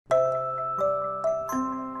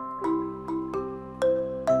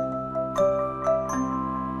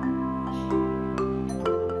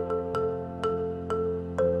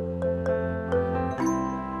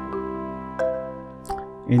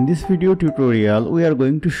In this video tutorial, we are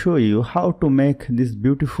going to show you how to make this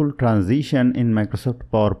beautiful transition in Microsoft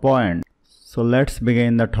PowerPoint. So let's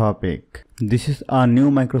begin the topic. This is a new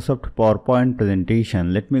Microsoft PowerPoint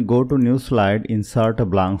presentation. Let me go to new slide, insert a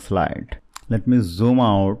blank slide. Let me zoom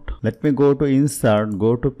out. Let me go to insert,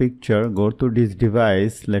 go to picture, go to this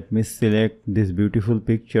device. Let me select this beautiful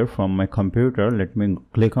picture from my computer. Let me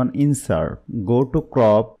click on insert. Go to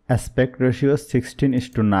crop, aspect ratio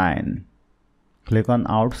 16:9. Click on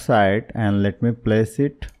outside and let me place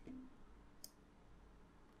it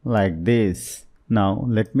like this. Now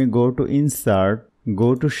let me go to insert,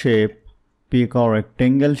 go to shape, pick a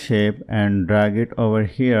rectangle shape and drag it over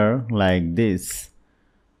here like this.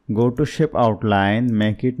 Go to shape outline,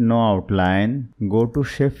 make it no outline. Go to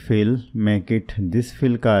shape fill, make it this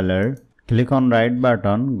fill color. Click on right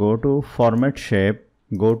button, go to format shape,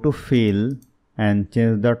 go to fill and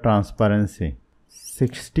change the transparency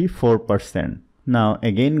 64%. Now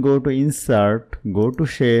again go to insert, go to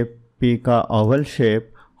shape, pick a oval shape,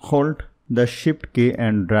 hold the shift key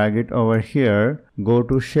and drag it over here. Go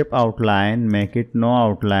to shape outline, make it no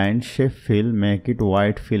outline, shape fill, make it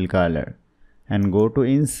white fill color. And go to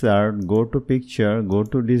insert, go to picture, go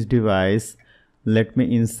to this device. Let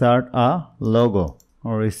me insert a logo.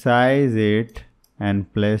 Resize it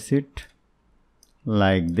and place it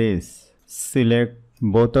like this. Select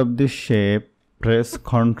both of the shape. Press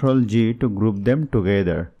Ctrl G to group them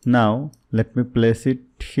together. Now let me place it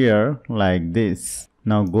here like this.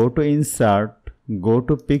 Now go to insert, go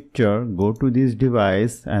to picture, go to this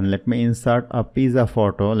device and let me insert a pizza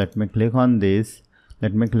photo. Let me click on this.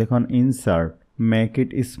 Let me click on insert. Make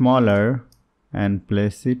it smaller and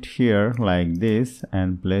place it here like this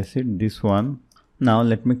and place it this one. Now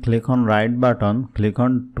let me click on right button, click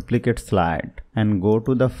on duplicate slide and go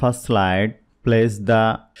to the first slide. Place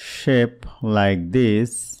the shape like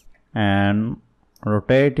this and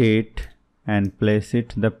rotate it and place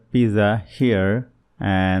it the pizza here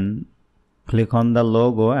and click on the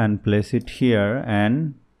logo and place it here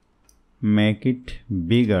and make it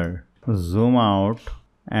bigger. Zoom out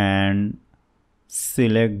and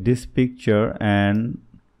select this picture and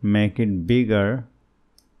make it bigger.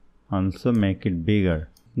 Also make it bigger.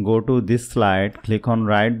 Go to this slide, click on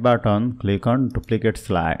right button, click on duplicate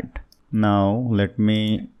slide. Now let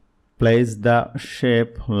me place the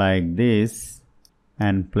shape like this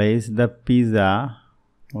and place the pizza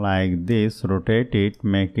like this. Rotate it,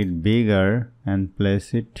 make it bigger and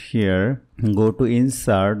place it here. Go to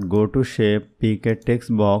insert, go to shape, pick a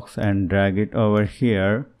text box and drag it over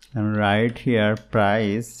here and write here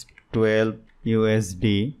price 12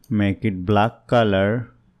 USD. Make it black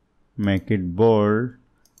color, make it bold,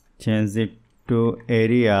 change it to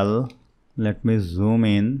Arial. Let me zoom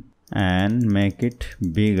in and make it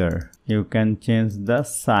bigger. You can change the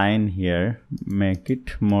sign here, make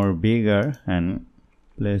it more bigger and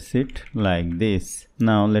place it like this.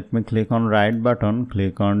 Now let me click on right button,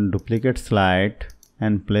 click on duplicate slide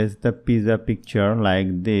and place the pizza picture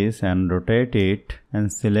like this and rotate it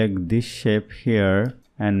and select this shape here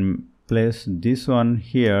and place this one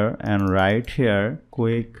here and write here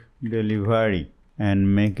quick delivery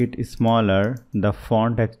and make it smaller, the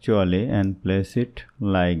font actually, and place it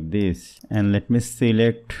like this. And let me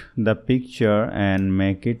select the picture and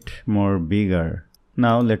make it more bigger.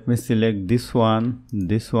 Now let me select this one,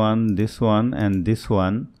 this one, this one and this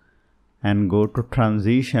one and go to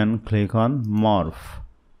transition, click on morph.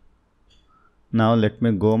 Now let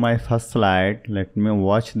me go my first slide. Let me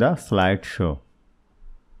watch the slideshow.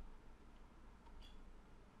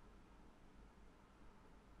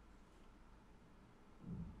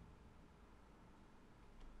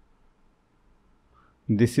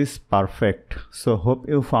 This is perfect. So hope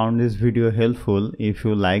you found this video helpful. If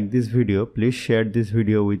you like this video, please share this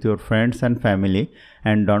video with your friends and family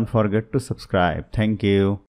and don't forget to subscribe. Thank you.